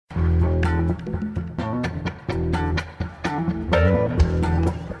From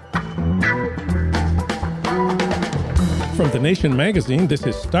The Nation magazine, this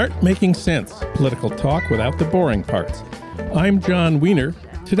is Start Making Sense, political talk without the boring parts. I'm John Wiener.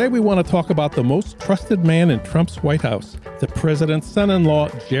 Today we want to talk about the most trusted man in Trump's White House, the president's son-in-law,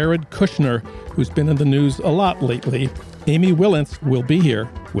 Jared Kushner, who's been in the news a lot lately. Amy Wilentz will be here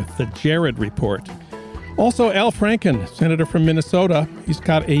with the Jared Report. Also, Al Franken, senator from Minnesota. He's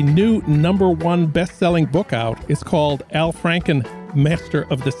got a new #1 best-selling book out. It's called Al Franken, Master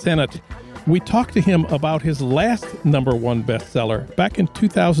of the Senate. We talked to him about his last #1 bestseller back in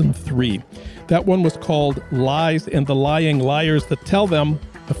 2003. That one was called Lies and the Lying Liars That Tell Them,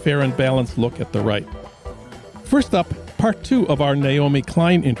 a fair and balanced look at the right. First up, part 2 of our Naomi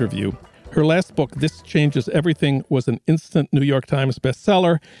Klein interview. Her last book, This Changes Everything, was an instant New York Times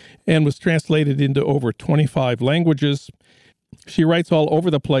bestseller and was translated into over 25 languages. She writes all over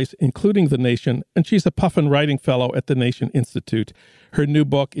the place, including The Nation, and she's a Puffin Writing Fellow at the Nation Institute. Her new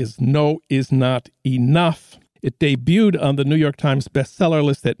book is No Is Not Enough. It debuted on the New York Times bestseller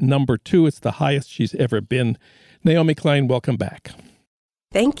list at #2. It's the highest she's ever been. Naomi Klein, welcome back.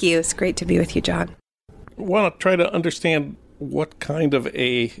 Thank you. It's great to be with you, John. I want to try to understand what kind of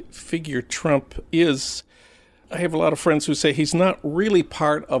a figure Trump is. I have a lot of friends who say he's not really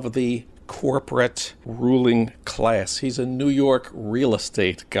part of the corporate ruling class. He's a New York real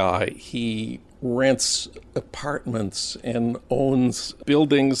estate guy. He rents apartments and owns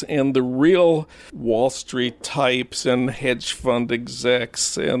buildings, and the real Wall Street types and hedge fund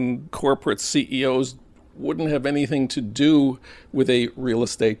execs and corporate CEOs wouldn't have anything to do with a real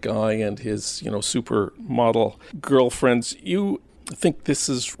estate guy and his, supermodel girlfriends. You think this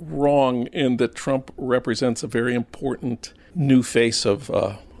is wrong and that Trump represents a very important new face of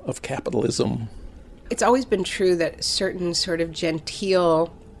capitalism? It's always been true that certain sort of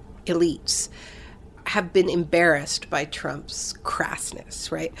genteel elites have been embarrassed by Trump's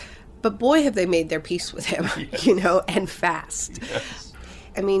crassness, right? But boy, have they made their peace with him, yes. And fast. Yes.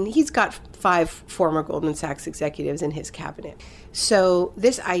 I mean, he's got 5 former Goldman Sachs executives in his cabinet. So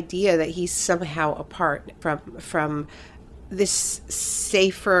this idea that he's somehow apart from this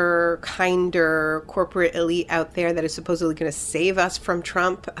safer, kinder corporate elite out there that is supposedly going to save us from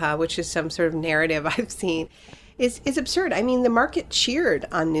Trump, which is some sort of narrative I've seen, is absurd. I mean, the market cheered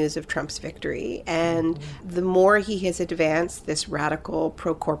on news of Trump's victory, and the more he has advanced this radical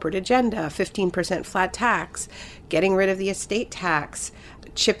pro-corporate agenda, 15% flat tax, getting rid of the estate tax,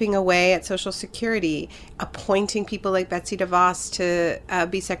 chipping away at Social Security, appointing people like Betsy DeVos to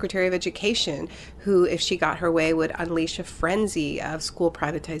be Secretary of Education, who, if she got her way, would unleash a frenzy of school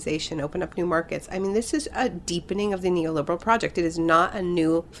privatization, open up new markets. I mean, this is a deepening of the neoliberal project. It is not a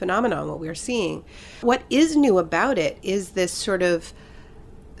new phenomenon, what we're seeing. What is new about it is this sort of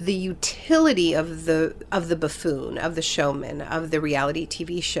the utility of the buffoon, of the showman, of the reality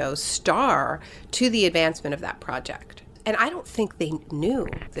TV show star to the advancement of that project. And I don't think they knew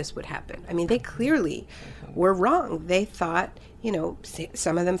this would happen. I mean, they clearly were wrong. They thought,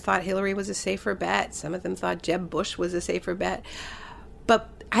 some of them thought Hillary was a safer bet. Some of them thought Jeb Bush was a safer bet.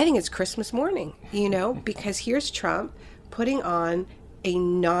 But I think it's Christmas morning, because here's Trump putting on a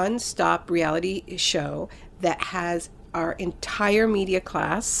nonstop reality show that has our entire media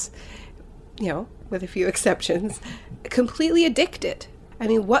class, with a few exceptions, completely addicted. I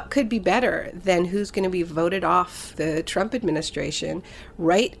mean, what could be better than who's going to be voted off the Trump administration,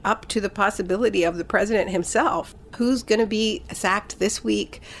 right up to the possibility of the president himself? Who's going to be sacked this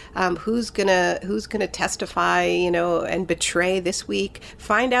week? Who's going to testify, and betray this week?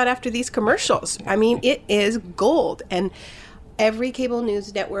 Find out after these commercials. I mean, it is gold. And every cable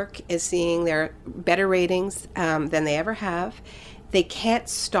news network is seeing their better ratings than they ever have. They can't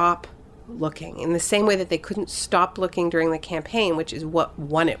stop looking in the same way that they couldn't stop looking during the campaign, which is what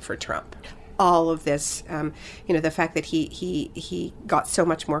won it for Trump. All of this, the fact that he got so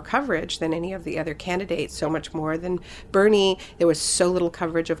much more coverage than any of the other candidates, so much more than Bernie. There was so little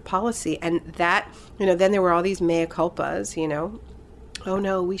coverage of policy, and that, then there were all these mea culpas, oh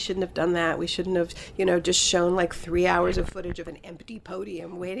no, we shouldn't have done that. We shouldn't have, just shown like 3 hours of footage of an empty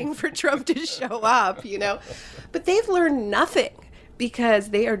podium waiting for Trump to show up, But they've learned nothing, because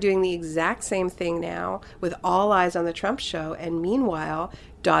they are doing the exact same thing now with all eyes on the Trump show. And meanwhile,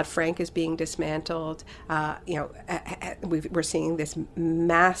 Dodd-Frank is being dismantled. We're seeing this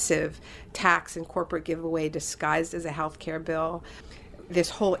massive tax and corporate giveaway disguised as a health care bill. This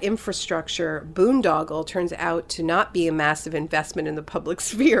whole infrastructure boondoggle turns out to not be a massive investment in the public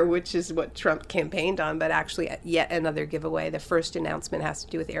sphere, which is what Trump campaigned on, but actually yet another giveaway. The first announcement has to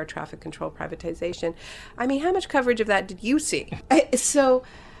do with air traffic control privatization. I mean, how much coverage of that did you see? So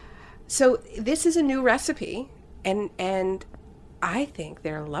So this is a new recipe, and I think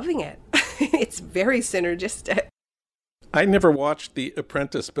they're loving it. It's very synergistic. I never watched The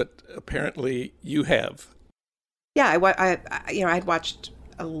Apprentice, but apparently you have. Yeah, I'd watched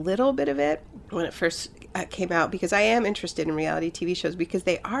a little bit of it when it first came out, because I am interested in reality TV shows, because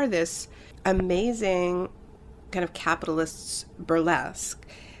they are this amazing kind of capitalist burlesque.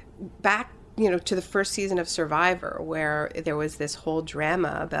 Back, to the first season of Survivor, where there was this whole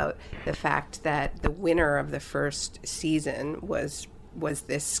drama about the fact that the winner of the first season was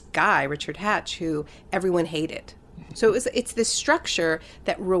this guy, Richard Hatch, who everyone hated. So it's this structure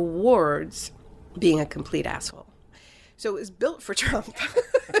that rewards being a complete asshole. So it was built for Trump.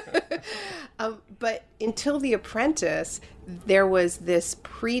 But until The Apprentice, there was this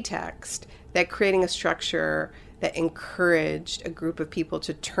pretext that creating a structure that encouraged a group of people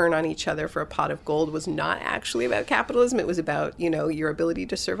to turn on each other for a pot of gold was not actually about capitalism. It was about, your ability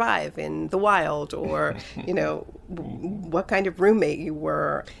to survive in the wild, or, what kind of roommate you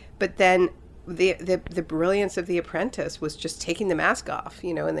were. But then the brilliance of The Apprentice was just taking the mask off,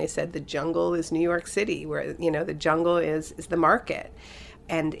 and they said the jungle is New York City, where, the jungle is the market.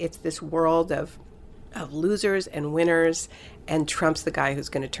 And it's this world of losers and winners, and Trump's the guy who's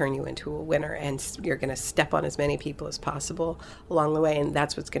going to turn you into a winner, and you're going to step on as many people as possible along the way, and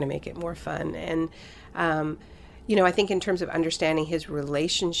that's what's going to make it more fun. And, I think in terms of understanding his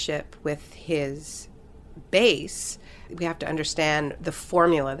relationship with his base, we have to understand the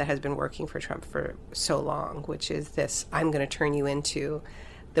formula that has been working for Trump for so long, which is this: I'm going to turn you into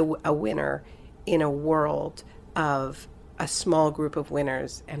a winner in a world of a small group of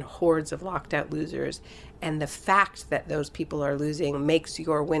winners and hordes of locked out losers. And the fact that those people are losing makes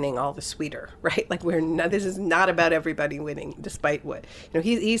your winning all the sweeter, right? Like this is not about everybody winning, despite what,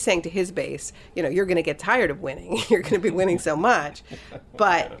 he's saying to his base, you're going to get tired of winning. You're going to be winning so much,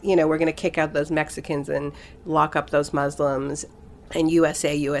 but, we're going to kick out those Mexicans and lock up those Muslims, and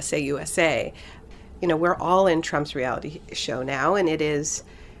USA, USA, USA. We're all in Trump's reality show now. And it is,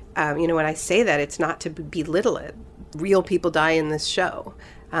 when I say that, it's not to belittle it. Real people die in this show,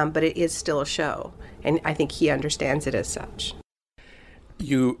 but it is still a show. And I think he understands it as such.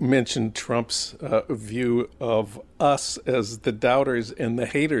 You mentioned Trump's view of us as the doubters and the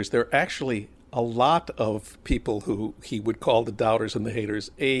haters. There are actually a lot of people who he would call the doubters and the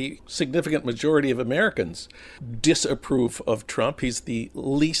haters. A significant majority of Americans disapprove of Trump. He's the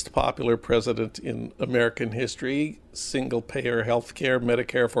least popular president in American history. Single-payer health care,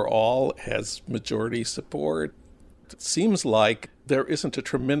 Medicare for all, has majority support. It seems like there isn't a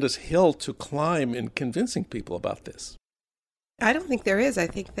tremendous hill to climb in convincing people about this. I don't think there is. I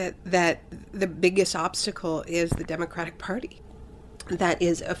think that the biggest obstacle is the Democratic Party, that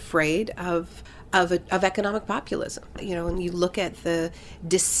is afraid of economic populism. And you look at the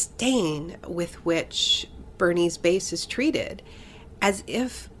disdain with which Bernie's base is treated, as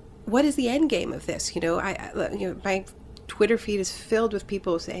if, what is the end game of this? My Twitter feed is filled with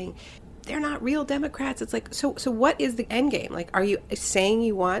people saying, they're not real Democrats. It's like, so what is the end game? Like, are you saying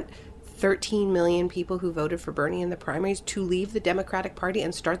you want 13 million people who voted for Bernie in the primaries to leave the Democratic Party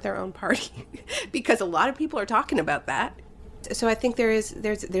and start their own party? Because a lot of people are talking about that. So I think there's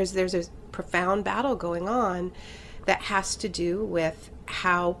a profound battle going on that has to do with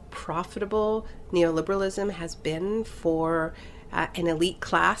how profitable neoliberalism has been for an elite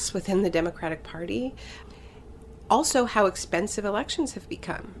class within the Democratic Party. Also, how expensive elections have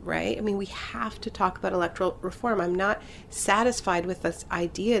become, right? I mean, we have to talk about electoral reform. I'm not satisfied with this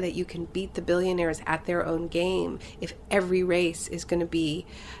idea that you can beat the billionaires at their own game if every race is going to be,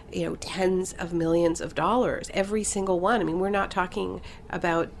 tens of millions of dollars, every single one. I mean, we're not talking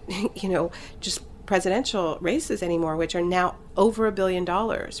about, just presidential races anymore, which are now over $1 billion,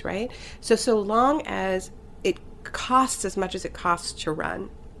 right? So long as it costs as much as it costs to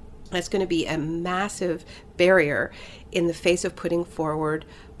run, that's going to be a massive barrier in the face of putting forward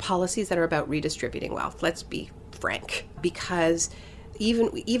policies that are about redistributing wealth. Let's be frank, because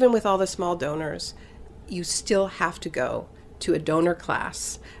even with all the small donors, you still have to go to a donor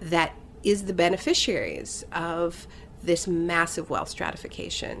class that is the beneficiaries of this massive wealth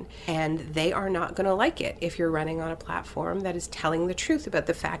stratification. And they are not going to like it if you're running on a platform that is telling the truth about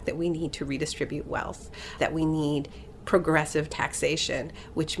the fact that we need to redistribute wealth, that we need progressive taxation,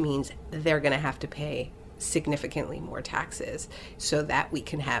 which means they're going to have to pay significantly more taxes so that we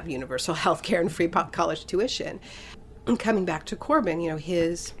can have universal health care and free college tuition. And coming back to Corbyn,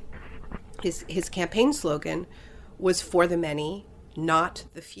 his campaign slogan was "for the many, not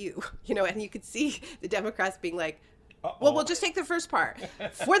the few." And you could see the Democrats being like, well, we'll just take the first part.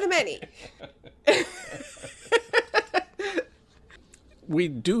 For the many. we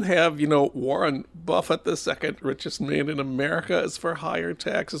do have, Warren Buffett, the second richest man in America, is for higher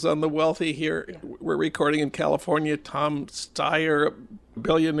taxes on the wealthy here. Yeah. We're recording in California. Tom Steyer,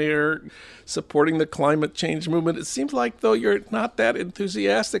 billionaire, supporting the climate change movement. It seems like, though, you're not that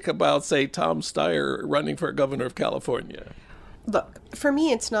enthusiastic about, say, Tom Steyer running for governor of California. Look, for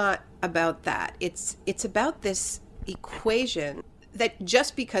me, it's not about that. It's about this equation that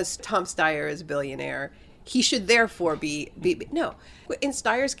just because Tom Steyer is a billionaire, he should therefore be no. In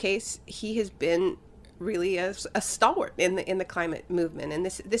Steyer's case, he has been really a stalwart in the climate movement, and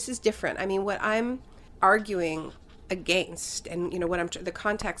this is different. I mean, what I'm arguing against, and the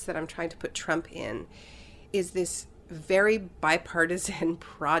context that I'm trying to put Trump in, is this very bipartisan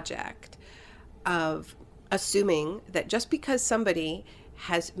project of assuming that just because somebody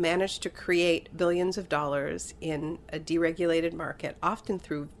has managed to create billions of dollars in a deregulated market, often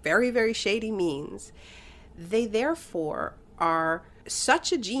through very, very shady means, they therefore are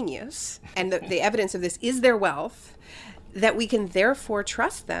such a genius, and the evidence of this is their wealth, that we can therefore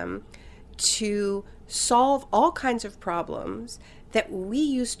trust them to solve all kinds of problems that we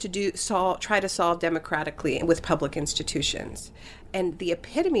used to try to solve democratically with public institutions. And the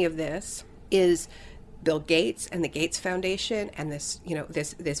epitome of this is Bill Gates and the Gates Foundation, and this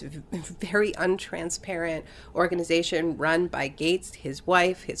very untransparent organization run by Gates, his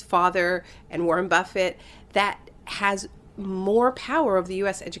wife, his father, and Warren Buffett, that has more power over the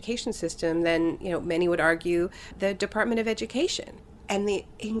U.S. education system than, many would argue, the Department of Education. And the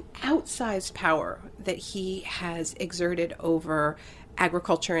outsized power that he has exerted over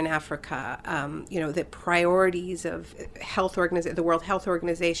agriculture in Africa, the priorities of the World Health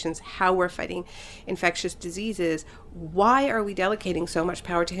Organizations, how we're fighting infectious diseases. Why are we delegating so much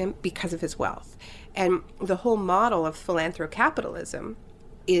power to him? Because of his wealth. And the whole model of philanthrocapitalism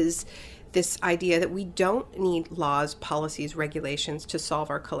is this idea that we don't need laws, policies, regulations to solve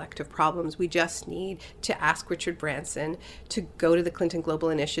our collective problems. We just need to ask Richard Branson to go to the Clinton Global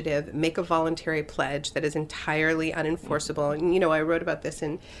Initiative, make a voluntary pledge that is entirely unenforceable. And, I wrote about this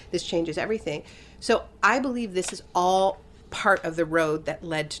in This Changes Everything. So I believe this is all part of the road that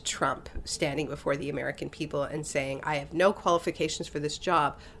led to Trump standing before the American people and saying, I have no qualifications for this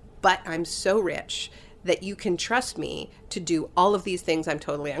job, but I'm so rich that you can trust me to do all of these things I'm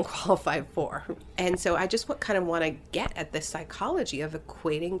totally unqualified for. And so I just want to get at the psychology of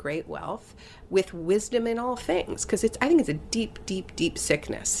equating great wealth with wisdom in all things, because I think it's a deep, deep, deep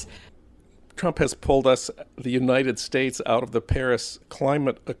sickness. Trump has pulled us, the United States, out of the Paris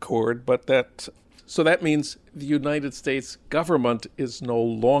Climate Accord, so that means the United States government is no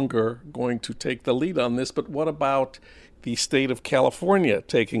longer going to take the lead on this. But what about the state of California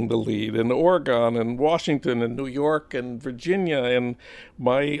taking the lead, and Oregon and Washington and New York and Virginia and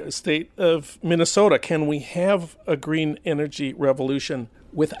my state of Minnesota? Can we have a green energy revolution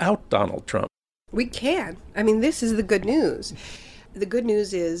without Donald Trump? We can. I mean, this is the good news. The good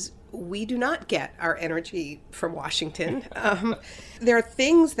news is we do not get our energy from Washington. There are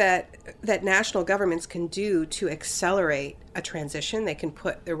things that national governments can do to accelerate a transition. They can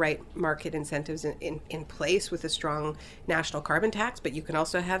put the right market incentives in place with a strong national carbon tax, but you can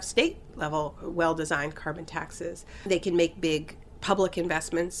also have state-level, well-designed carbon taxes. They can make big public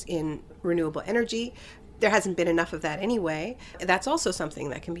investments in renewable energy. There hasn't been enough of that anyway. That's also something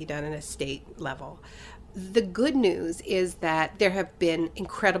that can be done at a state level. The good news is that there have been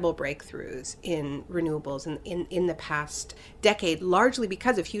incredible breakthroughs in renewables in the past decade, largely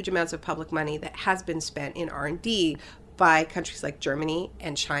because of huge amounts of public money that has been spent in R&D by countries like Germany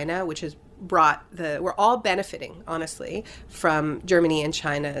and China, which has we're all benefiting, honestly, from Germany and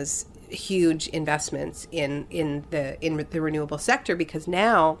China's huge investments in the renewable sector, because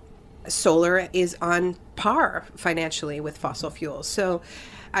now solar is on par financially with fossil fuels. So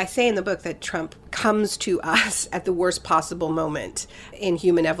I say in the book that Trump comes to us at the worst possible moment in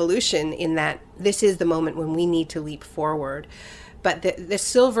human evolution, in that this is the moment when we need to leap forward. But the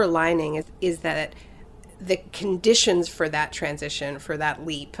silver lining is that the conditions for that transition, for that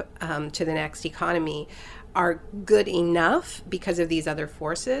leap to the next economy, are good enough because of these other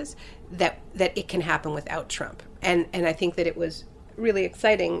forces that it can happen without Trump. And I think that it was really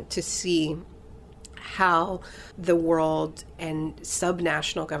exciting to see how the world and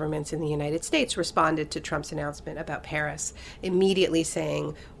subnational governments in the United States responded to Trump's announcement about Paris, immediately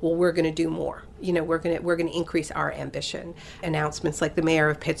saying, well, we're going to do more. We're going to increase our ambition. Announcements like the mayor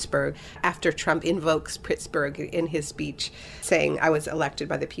of Pittsburgh, after Trump invokes Pittsburgh in his speech, saying, I was elected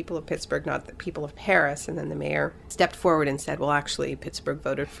by the people of Pittsburgh, not the people of Paris. And then the mayor stepped forward and said, well, actually, Pittsburgh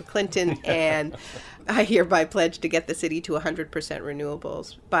voted for Clinton, and I hereby pledge to get the city to 100%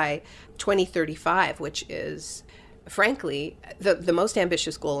 renewables by 2035, which is frankly, the most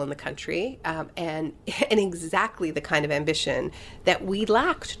ambitious goal in the country, and exactly the kind of ambition that we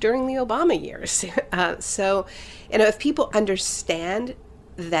lacked during the Obama years. So, if people understand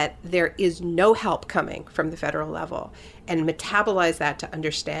that there is no help coming from the federal level and metabolize that to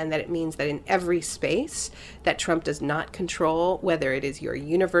understand that it means that in every space that Trump does not control, whether it is your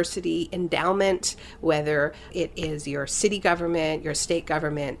university endowment, whether it is your city government, your state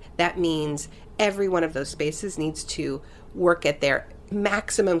government, that means every one of those spaces needs to work at their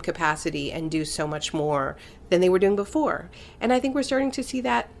maximum capacity and do so much more than they were doing before. And I think we're starting to see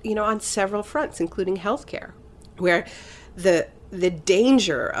that, on several fronts, including healthcare, where the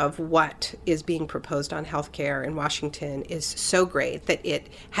danger of what is being proposed on healthcare in Washington is so great that it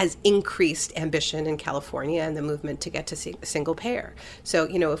has increased ambition in California and the movement to get to single payer. So,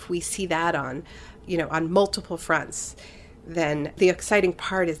 if we see that on multiple fronts, then the exciting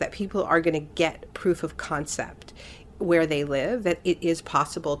part is that people are going to get proof of concept where they live, that it is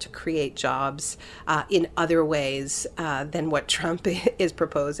possible to create jobs in other ways than what Trump is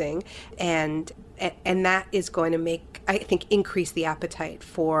proposing. And that is going to make, I think, increase the appetite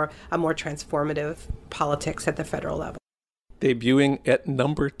for a more transformative politics at the federal level. Debuting at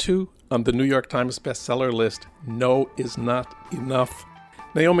number 2 on the New York Times bestseller list, No Is Not Enough.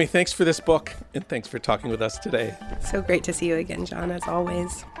 Naomi, thanks for this book, and thanks for talking with us today. So great to see you again, John, as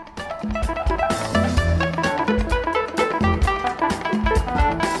always.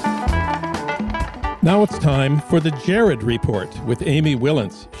 Now it's time for the Jared Report with Amy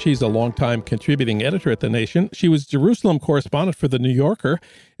Wilentz. She's a longtime contributing editor at The Nation. She was Jerusalem correspondent for The New Yorker,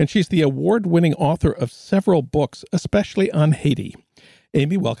 and she's the award-winning author of several books, especially on Haiti.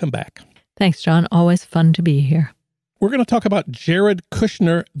 Amy, welcome back. Thanks, John. Always fun to be here. We're going to talk about Jared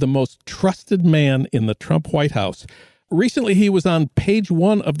Kushner, the most trusted man in the Trump White House. Recently, he was on page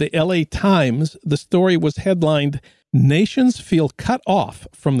 1 of the LA Times. The story was headlined, Nations Feel Cut Off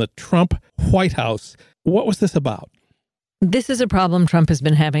from the Trump White House. What was this about? This is a problem Trump has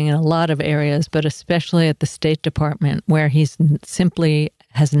been having in a lot of areas, but especially at the State Department, where he simply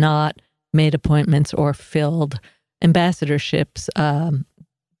has not made appointments or filled ambassadorships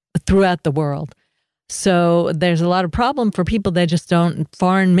throughout the world. So there's a lot of problem for people.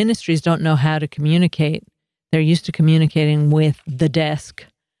 Foreign ministries don't know how to communicate. They're used to communicating with the desk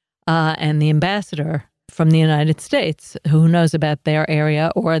and the ambassador from the United States, who knows about their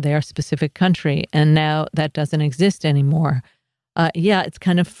area or their specific country. And now that doesn't exist anymore. It's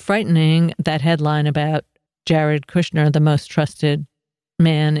kind of frightening, that headline about Jared Kushner, the most trusted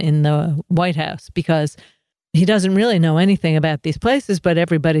man in the White House, because he doesn't really know anything about these places, but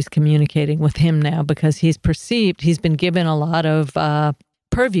everybody's communicating with him now because he's been given a lot of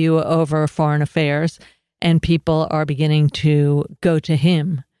purview over foreign affairs, and people are beginning to go to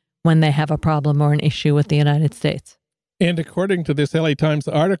him when they have a problem or an issue with the United States. And according to this LA Times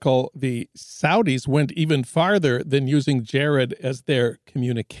article, the Saudis went even farther than using Jared as their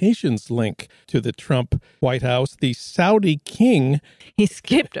communications link to the Trump White House. The Saudi king... He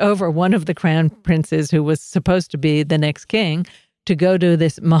skipped over one of the crown princes who was supposed to be the next king to go to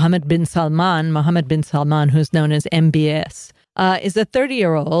this Mohammed bin Salman, who's known as MBS. Is a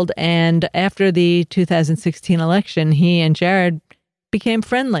 30-year-old, and after the 2016 election, he and Jared became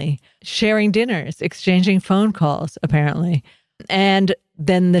friendly, sharing dinners, exchanging phone calls, apparently. And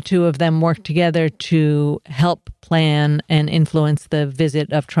then the two of them worked together to help plan and influence the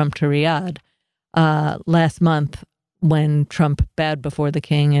visit of Trump to Riyadh last month, when Trump bowed before the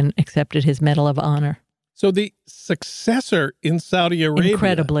king and accepted his Medal of Honor. So the successor in Saudi Arabia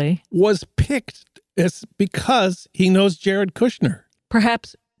incredibly was picked because he knows Jared Kushner.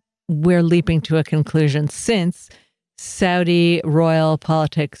 Perhaps we're leaping to a conclusion, since Saudi royal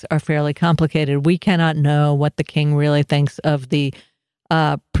politics are fairly complicated. We cannot know what the king really thinks of the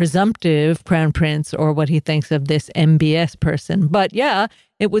presumptive crown prince or what he thinks of this MBS person. But yeah,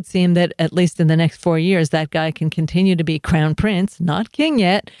 it would seem that at least in the next 4 years, that guy can continue to be crown prince, not king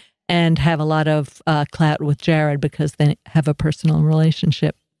yet, and have a lot of clout with Jared because they have a personal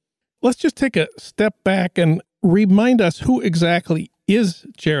relationship. Let's just take a step back and remind us who exactly is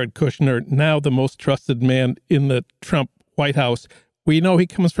Jared Kushner, now the most trusted man in the Trump White House. We know he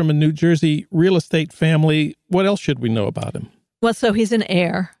comes from a New Jersey real estate family. What else should we know about him? Well, so he's an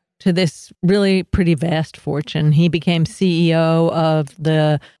heir to this really pretty vast fortune. He became CEO of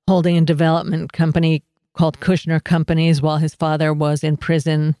the holding and development company called Kushner Companies while his father was in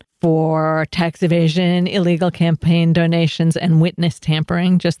prison for tax evasion, illegal campaign donations, and witness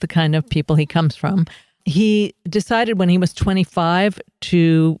tampering, just the kind of people he comes from. He decided when he was 25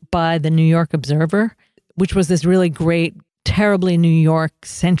 to buy the New York Observer, which was this really great terribly New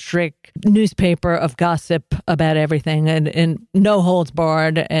York-centric newspaper of gossip about everything and no holds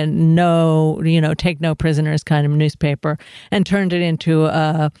barred and no, take no prisoners kind of newspaper, and turned it into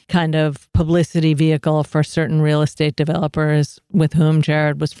a kind of publicity vehicle for certain real estate developers with whom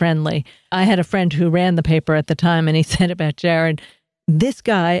Jared was friendly. I had a friend who ran the paper at the time, and he said about Jared, this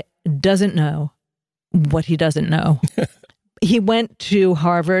guy doesn't know what he doesn't know. He went to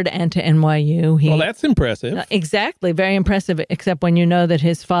Harvard and to NYU. Well, that's impressive. Exactly. Very impressive, except when you know that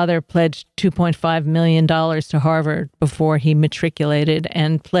his father pledged $2.5 million to Harvard before he matriculated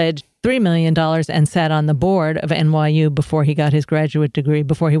and pledged $3 million and sat on the board of NYU before he got his graduate degree,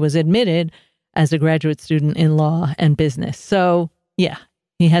 before he was admitted as a graduate student in law and business. So, yeah,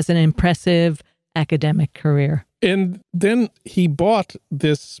 he has an impressive academic career. And then he bought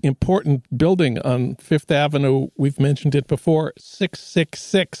this important building on Fifth Avenue. We've mentioned it before,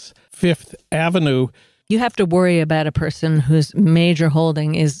 666 Fifth Avenue. You have to worry about a person whose major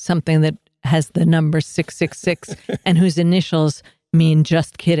holding is something that has the number 666 and whose initials mean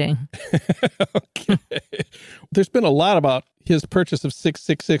just kidding. Okay. There's been a lot about his purchase of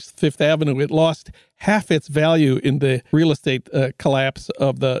 666 Fifth Avenue. It lost half its value in the real estate collapse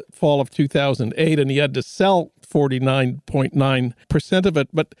of the fall of 2008, and he had to sell 49.9% of it.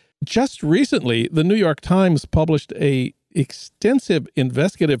 But just recently, the New York Times published a extensive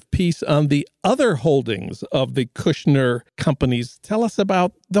investigative piece on the other holdings of the Kushner companies. Tell us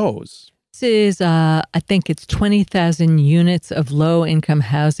about those. This is, I think it's 20,000 units of low-income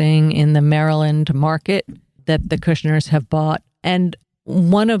housing in the Maryland market that the Kushners have bought. And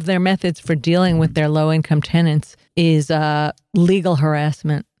one of their methods for dealing with their low-income tenants is legal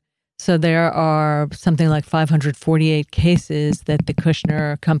harassment. So there are something like 548 cases that the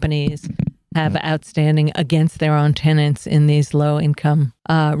Kushner companies have outstanding against their own tenants in these low-income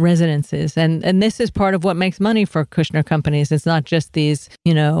residences. And this is part of what makes money for Kushner companies. It's not just these,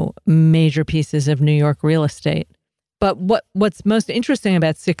 major pieces of New York real estate. But what's most interesting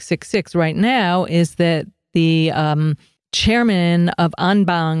about 666 right now is that the chairman of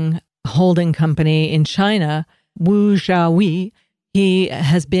Anbang Holding Company in China, Wu Xiaowei, he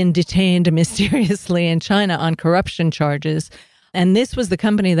has been detained mysteriously in China on corruption charges. And this was the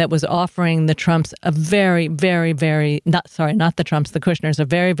company that was offering the Trumps a very, very, very, not the Trumps, the Kushners, a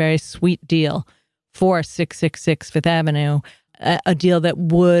very, very sweet deal for 666 Fifth Avenue, a deal that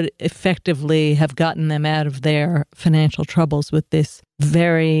would effectively have gotten them out of their financial troubles with this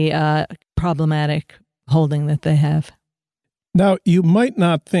very problematic holding that they have. Now, you might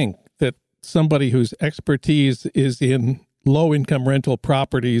not think that somebody whose expertise is in low-income rental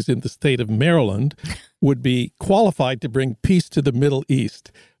properties in the state of Maryland would be qualified to bring peace to the Middle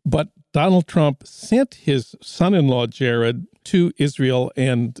East. But Donald Trump sent his son-in-law, Jared, to Israel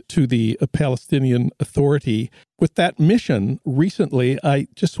and to the Palestinian Authority. With that mission recently, I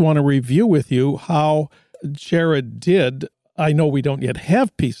just want to review with you how Jared did. I know we don't yet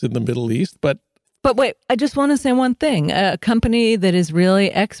have peace in the Middle East, but wait, I just want to say one thing. A company that is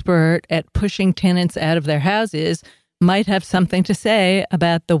really expert at pushing tenants out of their houses might have something to say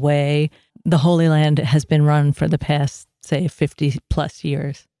about the way the Holy Land has been run for the past, say, 50 plus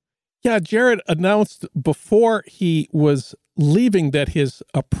years. Yeah, Jared announced before he was leaving that his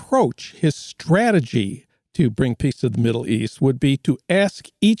approach, his strategy to bring peace to the Middle East would be to ask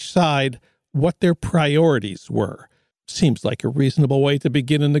each side what their priorities were. Seems like a reasonable way to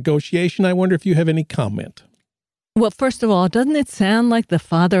begin a negotiation. I wonder if you have any comment. Well, first of all, doesn't it sound like the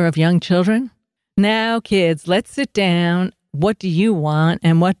father of young children? Now, kids, let's sit down. What do you want?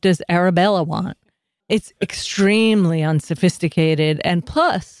 And what does Arabella want? It's extremely unsophisticated. And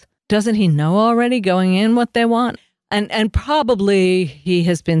plus, doesn't he know already going in what they want? And probably he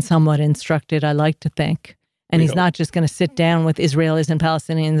has been somewhat instructed, I like to think. And he's not just going to sit down with Israelis and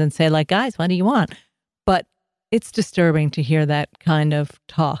Palestinians and say, like, guys, what do you want? But it's disturbing to hear that kind of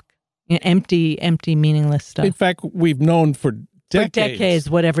talk. Empty, meaningless stuff. In fact, we've known for decades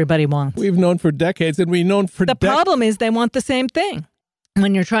what everybody wants. We've known for decades, and we've known for The problem is they want the same thing.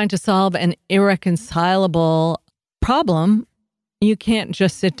 When you're trying to solve an irreconcilable problem, you can't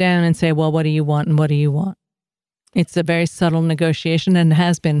just sit down and say, well, what do you want and what do you want? It's a very subtle negotiation and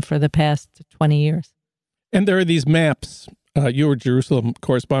has been for the past 20 years. And there are these maps. You were Jerusalem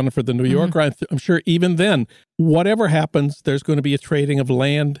correspondent for the New Yorker. Mm-hmm. I'm sure even then, whatever happens, there's going to be a trading of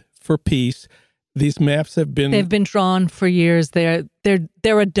land for peace. These maps they've been drawn for years. They're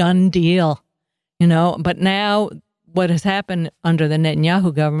a done deal, But now what has happened under the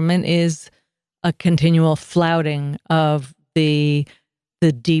Netanyahu government is a continual flouting of the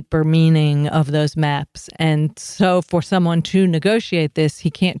deeper meaning of those maps. And so for someone to negotiate this,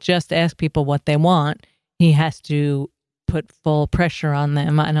 he can't just ask people what they want. He has to put full pressure on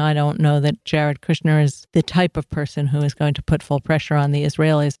them. And I don't know that Jared Kushner is the type of person who is going to put full pressure on the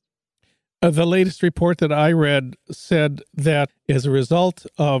Israelis. The latest report that I read said that as a result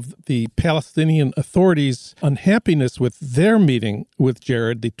of the Palestinian authorities' unhappiness with their meeting with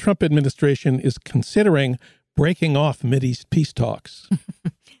Jared, the Trump administration is considering breaking off Mideast peace talks.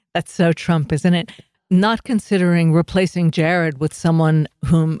 That's so Trump, isn't it? Not considering replacing Jared with someone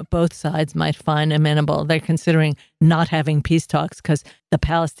whom both sides might find amenable. They're considering not having peace talks because the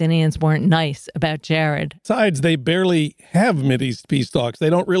Palestinians weren't nice about Jared. Besides, they barely have Mideast peace talks. They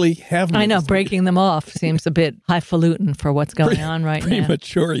don't really have I know, breaking them off seems a bit highfalutin for what's going on right now.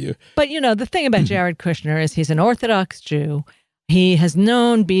 Premature you. But, the thing about Jared Kushner is he's an Orthodox Jew. He has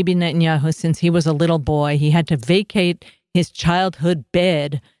known Bibi Netanyahu since he was a little boy. He had to vacate his childhood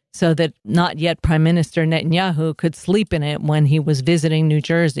bed so that not yet Prime Minister Netanyahu could sleep in it when he was visiting New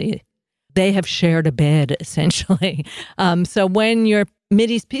Jersey. They have shared a bed, essentially. So when your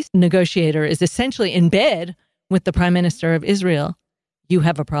Mideast peace negotiator is essentially in bed with the Prime Minister of Israel, you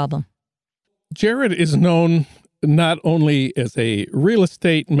have a problem. Jared is known not only as a real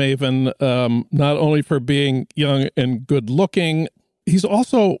estate maven, not only for being young and good looking, he's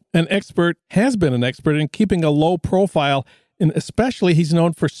also has been an expert in keeping a low profile. And especially, he's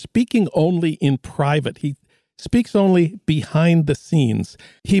known for speaking only in private. He speaks only behind the scenes.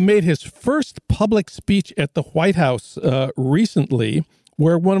 He made his first public speech at the White House recently,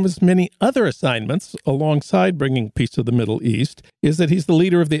 where one of his many other assignments, alongside bringing peace to the Middle East, is that he's the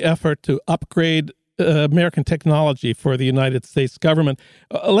leader of the effort to upgrade American technology for the United States government.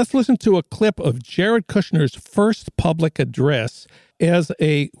 Let's listen to a clip of Jared Kushner's first public address as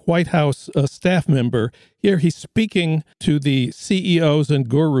a White House staff member. Here he's speaking to the CEOs and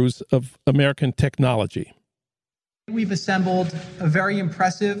gurus of American technology. We've assembled a very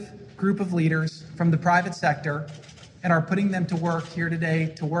impressive group of leaders from the private sector and are putting them to work here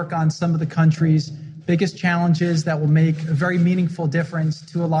today to work on some of the country's biggest challenges that will make a very meaningful difference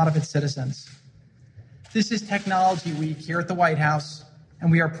to a lot of its citizens. This is Technology Week here at the White House,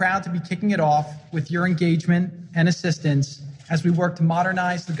 and we are proud to be kicking it off with your engagement and assistance as we work to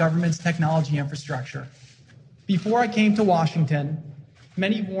modernize the government's technology infrastructure. Before I came to Washington,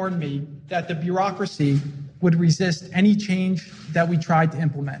 many warned me that the bureaucracy would resist any change that we tried to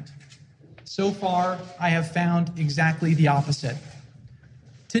implement. So far, I have found exactly the opposite.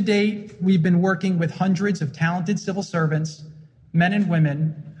 To date, we've been working with hundreds of talented civil servants, men and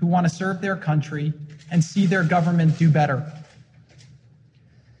women who want to serve their country and see their government do better.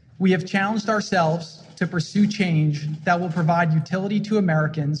 We have challenged ourselves to pursue change that will provide utility to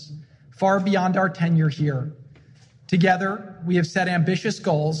Americans far beyond our tenure here. Together, we have set ambitious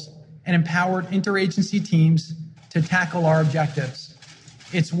goals and empowered interagency teams to tackle our objectives.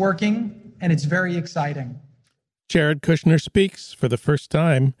 It's working, and it's very exciting. Jared Kushner speaks for the first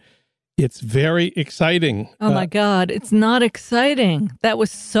time. It's very exciting. Oh, my God. It's not exciting. That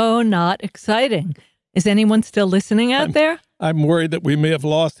was so not exciting. Is anyone still listening out there? I'm worried that we may have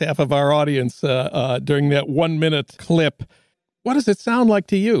lost half of our audience during that 1-minute clip. What does it sound like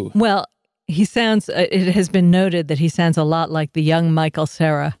to you? Well, it has been noted that he sounds a lot like the young Michael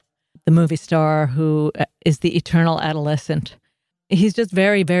Cera, the movie star who is the eternal adolescent. He's just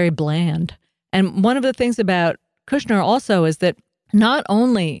very, very bland. And one of the things about Kushner also is that not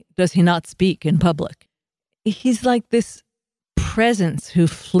only does he not speak in public, he's like this presence who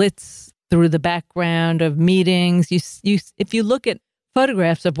flits through the background of meetings. If you look at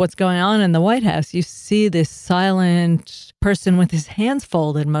photographs of what's going on in the White House, you see this silent person with his hands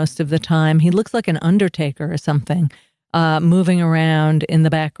folded most of the time. He looks like an undertaker or something, moving around in the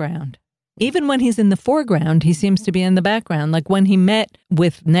background. Even when he's in the foreground, he seems to be in the background. Like when he met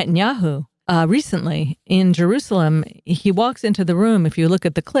with Netanyahu recently in Jerusalem, he walks into the room, if you look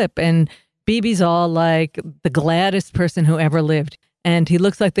at the clip, and Bibi's all like the gladdest person who ever lived. And he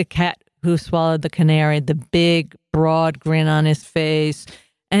looks like the cat who swallowed the canary, the big, broad grin on his face.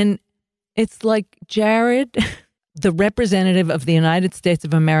 And it's like Jared, the representative of the United States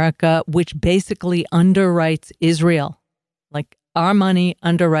of America, which basically underwrites Israel. Like our money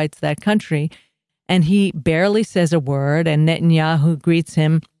underwrites that country. And he barely says a word, and Netanyahu greets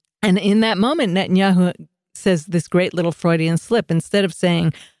him. And in that moment, Netanyahu says this great little Freudian slip. Instead of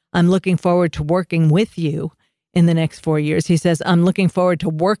saying, I'm looking forward to working with you in the next 4 years, he says, I'm looking forward to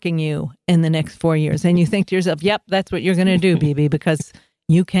working you in the next 4 years. And you think to yourself, yep, that's what you're going to do, Bibi, because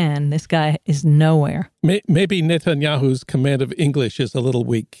you can. This guy is nowhere. Maybe Netanyahu's command of English is a little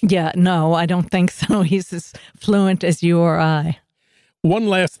weak. Yeah, no, I don't think so. He's as fluent as you or I. One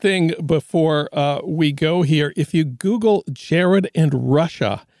last thing before we go here. If you Google Jared and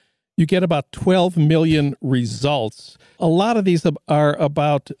Russia, you get about 12 million results. A lot of these are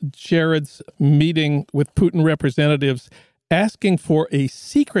about Jared's meeting with Putin representatives asking for a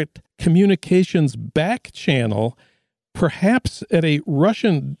secret communications back channel, perhaps at a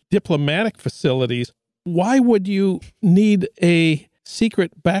Russian diplomatic facilities. Why would you need a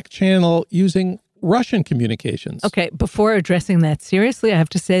secret back channel using Russian communications? Okay, before addressing that seriously, I have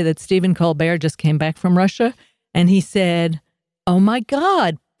to say that Stephen Colbert just came back from Russia, and he said, oh my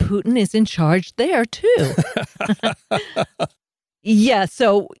God, Putin is in charge there too. Yeah,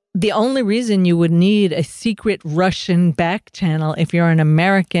 so the only reason you would need a secret Russian back channel if you're an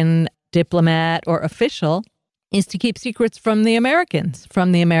American diplomat or official is to keep secrets from the Americans,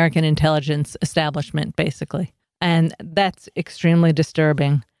 from the American intelligence establishment, basically. And that's extremely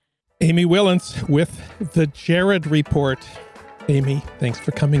disturbing. Amy Wilentz with the Jared Report. Amy, thanks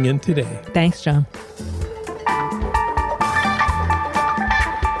for coming in today. Thanks, John.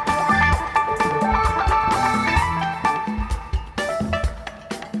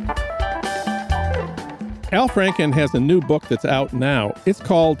 Al Franken has a new book that's out now. It's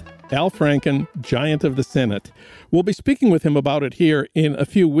called Al Franken, Giant of the Senate. We'll be speaking with him about it here in a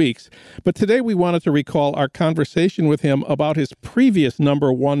few weeks, but today we wanted to recall our conversation with him about his previous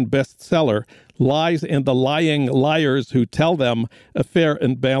 #1 bestseller, Lies and the Lying Liars Who Tell Them, A Fair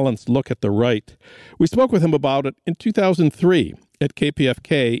and Balanced Look at the Right. We spoke with him about it in 2003 at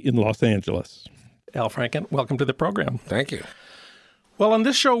KPFK in Los Angeles. Al Franken, welcome to the program. Thank you. Well, on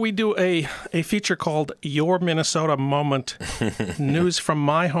this show, we do a feature called Your Minnesota Moment, news from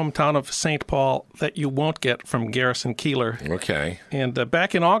my hometown of St. Paul that you won't get from Garrison Keillor. Okay. And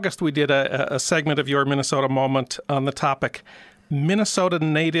back in August, we did a segment of Your Minnesota Moment on the topic, Minnesota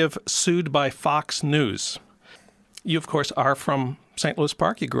native sued by Fox News. You, of course, are from St. Louis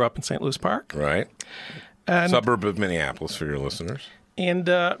Park. You grew up in St. Louis Park. Right. And suburb of Minneapolis for your listeners. And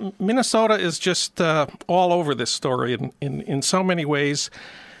Minnesota is just all over this story in so many ways.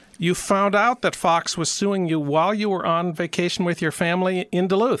 You found out that Fox was suing you while you were on vacation with your family in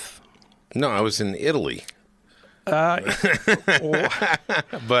Duluth. No, I was in Italy. But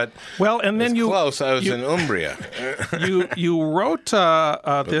well, and then close. I was in Umbria. you wrote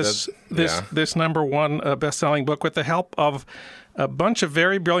this #1 best-selling book with the help of a bunch of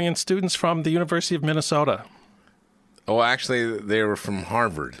very brilliant students from the University of Minnesota. Oh, actually, they were from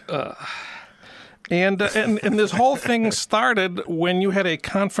Harvard. And this whole thing started when you had a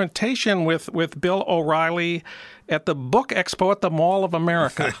confrontation with Bill O'Reilly at the Book Expo at the Mall of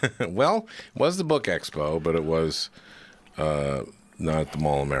America. Well, it was the Book Expo, but it was not at the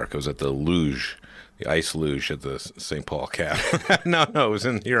Mall of America. It was at the luge, the ice luge at the St. Paul Cap. No, it was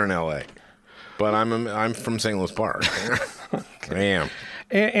here in L.A. But I'm from St. Louis Park. I am.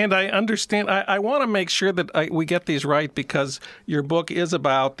 And I understand. I want to make sure that we get these right because your book is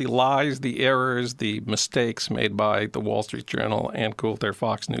about the lies, the errors, the mistakes made by the Wall Street Journal and Coulter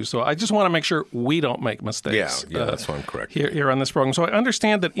Fox News. So I just want to make sure we don't make mistakes. Yeah, that's why I'm correct. Here on this program. So I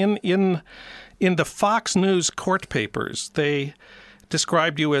understand that in the Fox News court papers, they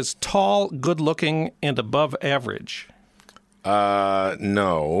described you as tall, good-looking, and above average.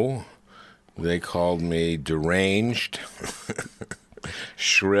 No. They called me deranged,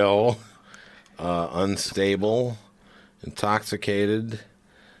 shrill, unstable, intoxicated,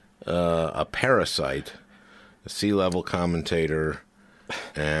 a parasite, a sea-level commentator,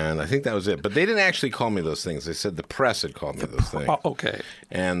 and I think that was it. But they didn't actually call me those things. They said the press had called me those things. Okay.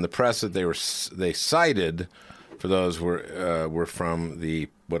 And the press that they cited for those were from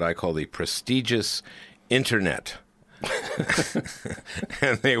what I call the prestigious Internet.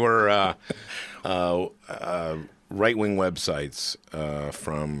 And they were right-wing websites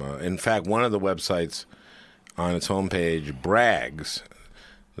in fact, one of the websites on its homepage brags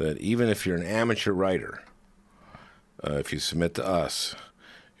that even if you're an amateur writer, if you submit to us,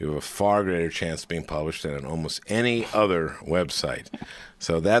 you have a far greater chance of being published than on almost any other website.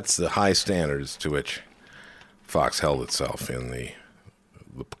 So that's the high standards to which Fox held itself in the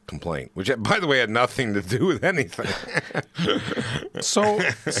complaint, which, by the way, had nothing to do with anything. So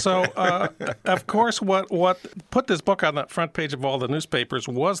of course, what put this book on the front page of all the newspapers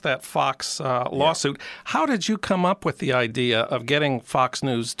was that Fox lawsuit. Yeah. How did you come up with the idea of getting Fox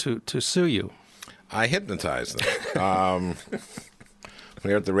News to sue you? I hypnotized them.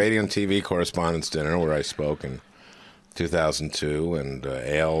 We were at the Radio and TV Correspondents' Dinner where I spoke in 2002, and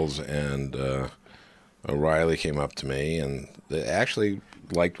Ailes and O'Reilly came up to me, and they actually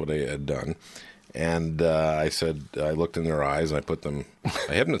liked what I had done. And I said, I looked in their eyes, and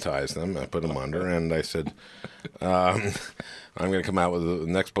I hypnotized them, I put them under, and I said, I'm going to come out with the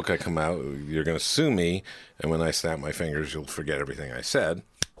next book I come out, you're going to sue me, and when I snap my fingers, you'll forget everything I said.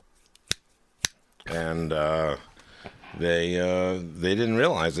 And they didn't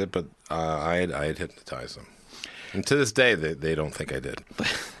realize it, but I had hypnotized them. And to this day, they don't think I did.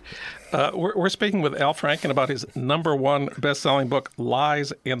 We're speaking with Al Franken about his #1 best-selling book,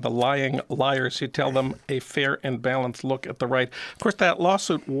 Lies and the Lying Liars Who Tell Them, a Fair and Balanced Look at the Right. Of course, that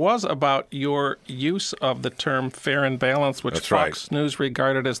lawsuit was about your use of the term fair and balanced, which Fox News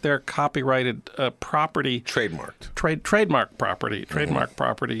regarded as their copyrighted property. Trademarked. Trademark property. Trademark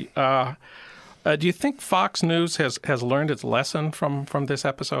property. Do you think Fox News has learned its lesson from this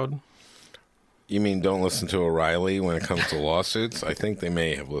episode? You mean don't listen to O'Reilly when it comes to lawsuits? I think they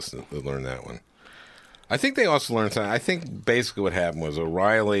may have learned that one. I think they also learned something. I think basically what happened was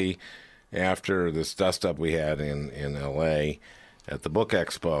O'Reilly, after this dust-up we had in L.A. at the Book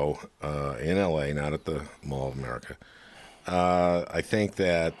Expo in L.A., not at the Mall of America, I think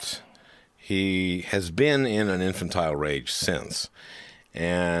that he has been in an infantile rage since.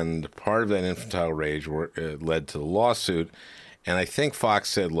 And part of that infantile rage led to the lawsuit. And I think Fox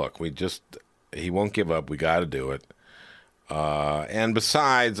said, look, he won't give up. We got to do it. And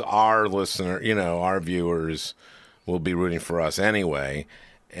besides, our our viewers will be rooting for us anyway.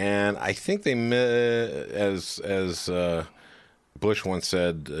 And I think they, as Bush once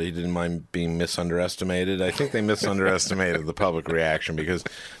said, he didn't mind being misunderestimated. I think they misunderestimated the public reaction because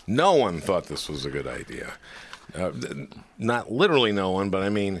no one thought this was a good idea. Not literally no one, but I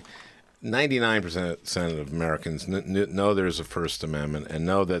mean 99% of Americans know there's a First Amendment and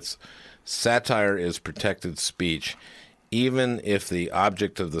know that satire is protected speech, even if the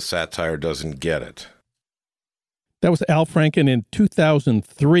object of the satire doesn't get it. That was Al Franken in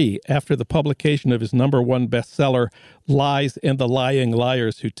 2003, after the publication of his #1 bestseller, Lies and the Lying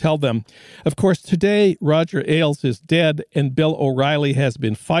Liars Who Tell Them. Of course, today, Roger Ailes is dead and Bill O'Reilly has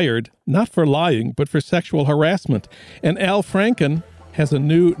been fired, not for lying, but for sexual harassment. And Al Franken has a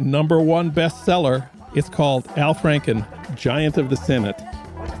new #1 bestseller. It's called Al Franken, Giant of the Senate.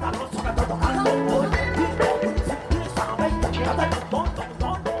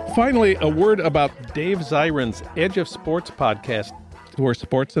 Finally, a word about Dave Zirin's Edge of Sports podcast, where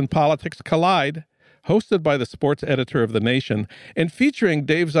sports and politics collide, hosted by the sports editor of The Nation, and featuring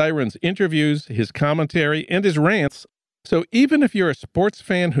Dave Zirin's interviews, his commentary, and his rants. So even if you're a sports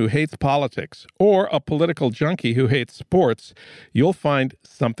fan who hates politics or a political junkie who hates sports, you'll find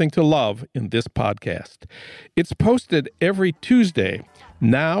something to love in this podcast. It's posted every Tuesday,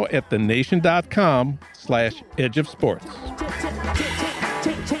 now at thenation.com/Edge of Sports.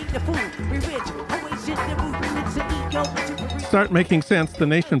 Start Making Sense, the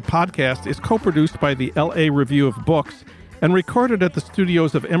Nation podcast, is co-produced by the LA Review of Books and recorded at the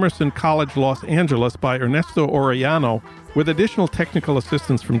studios of Emerson College, Los Angeles by Ernesto Orellano, with additional technical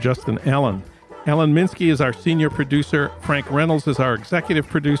assistance from Justin Allen. Alan Minsky is our senior producer, Frank Reynolds is our executive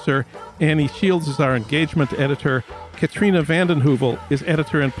producer, Annie Shields is our engagement editor, Katrina Vanden Heuvel is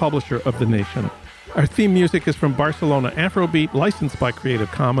editor and publisher of The Nation. Our theme music is from Barcelona Afrobeat, licensed by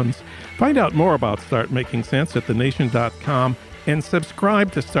Creative Commons. Find out more about Start Making Sense at thenation.com and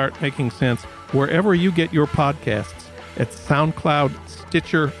subscribe to Start Making Sense wherever you get your podcasts at SoundCloud,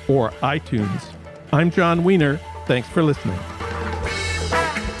 Stitcher, or iTunes. I'm John Wiener. Thanks for listening.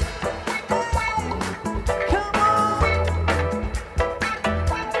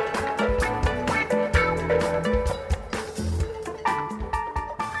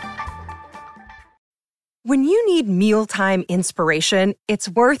 When you need mealtime inspiration, it's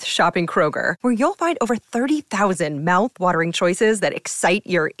worth shopping Kroger, where you'll find over 30,000 mouth-watering choices that excite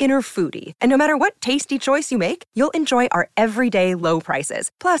your inner foodie. And no matter what tasty choice you make, you'll enjoy our everyday low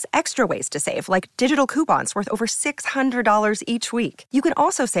prices, plus extra ways to save, like digital coupons worth over $600 each week. You can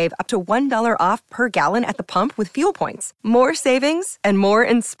also save up to $1 off per gallon at the pump with fuel points. More savings and more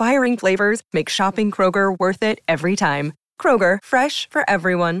inspiring flavors make shopping Kroger worth it every time. Kroger, fresh for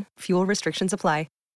everyone. Fuel restrictions apply.